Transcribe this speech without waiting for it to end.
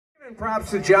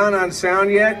Props to John on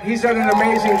sound yet. He's done an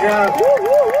amazing job.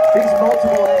 These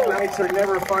multiple act nights are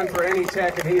never fun for any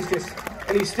tech, and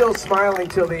he's still smiling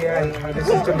till the end. It's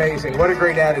just amazing. What a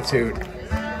great attitude.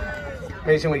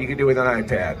 Amazing what you can do with an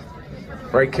iPad.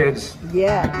 Right, kids?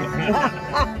 Yeah.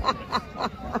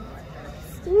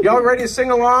 Y'all ready to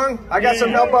sing along? I got some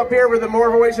help up here. With the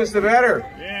more voices, the better.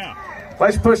 Yeah.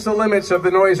 Let's push the limits of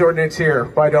the noise ordinance here.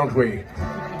 Why don't we?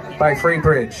 By Free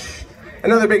Bridge.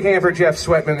 Another big hand for Jeff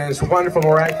Sweatman and his wonderful,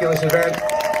 miraculous event.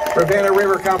 Ravenna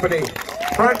River Company.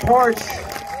 Front porch.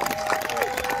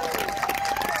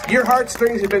 Your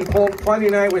heartstrings have been pulled plenty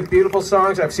tonight with beautiful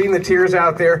songs. I've seen the tears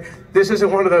out there. This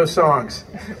isn't one of those songs.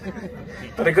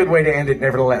 But a good way to end it,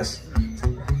 nevertheless.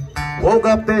 Woke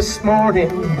up this morning,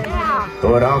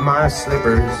 put on my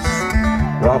slippers,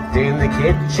 walked in the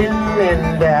kitchen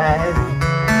and I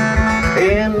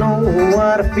didn't know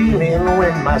what a feeling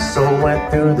when my soul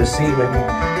went through the ceiling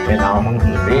and on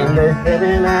into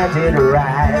heaven I did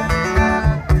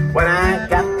ride. When I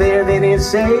got there they didn't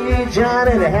say,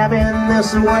 Johnny, to having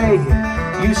this way,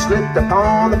 you slipped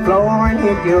upon the floor and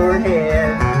hit your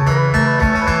head.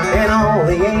 And all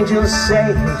the angels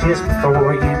say just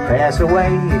before you pass away,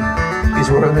 these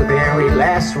were the very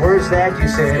last words that you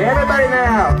said. Everybody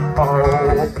now!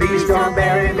 Oh, please don't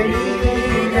bury me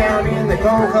down in the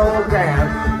cold, cold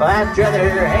ground. Well, I'd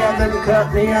rather have them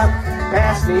cut me up,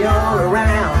 pass me all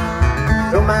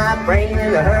around. Throw my brain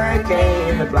in a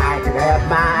hurricane, the blind can have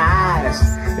my eyes.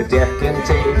 The deaf can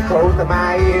take both of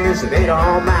my ears, they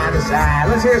don't mind the size.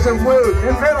 Let's hear some flute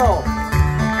and fiddle.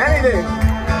 Anything.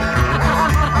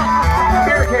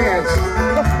 Beer cans.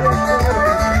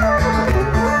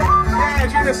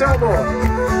 Gina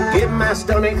Sobel. Give my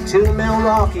stomach to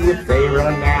Milwaukee if they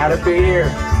run out of beer.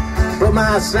 Put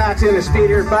my socks in a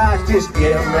speeder box, just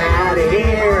get them out of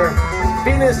here.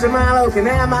 Venus de Milo can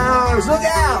have my arms, look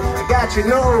out, I got your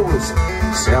nose.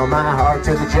 Sell my heart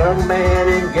to the jug man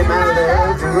and get my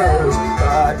love to Rose.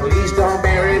 But please don't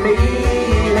bury me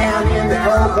down in the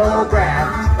cold, cold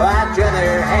ground. I'd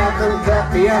rather have them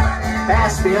cut me up,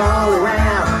 pass me all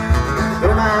around.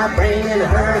 Throw my brain in a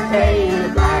hurricane, the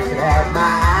blind can have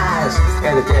my eyes,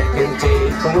 and the deaf can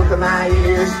take both of my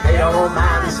ears, they don't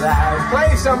mind the size.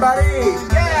 Play somebody,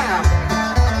 yeah!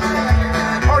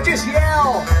 Or just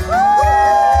yell!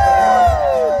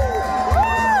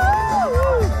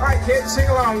 Alright kids, sing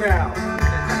along now.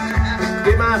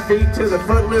 Get my feet to the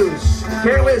footloose,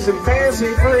 careless and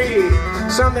fancy free.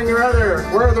 Something or other,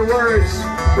 where are the words?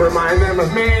 Remind them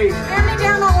of me. Hand me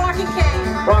down the walking cane.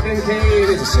 Walking cane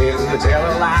is a sin to tell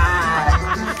a lie.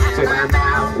 To my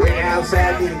mouth, way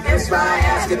outside, you kiss my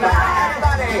ass goodbye.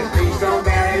 Buddy, please don't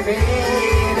bury me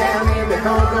down in the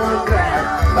cold, cold ground.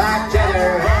 I'd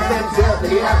rather have them tilt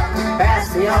me up,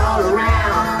 pass me all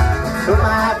around. Put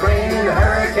my brain in a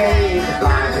hurricane, the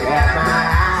blind to have my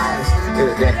eyes. To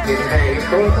the deaf can make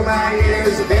both of my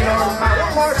ears, if they don't mind.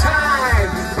 One more time,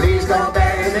 please don't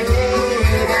bury me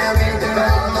down in the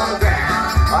cold, cold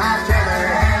ground. I'd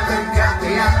rather have them cut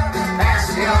me up, pass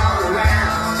me all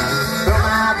around. Throw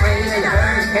my brain in a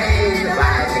hurricane, the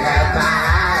blind can have my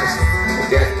eyes. The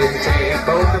deaf can take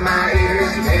both of my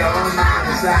ears, if they don't mind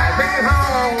the size. Bring it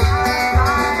home.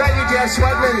 Thank you, Jeff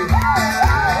Sweatman.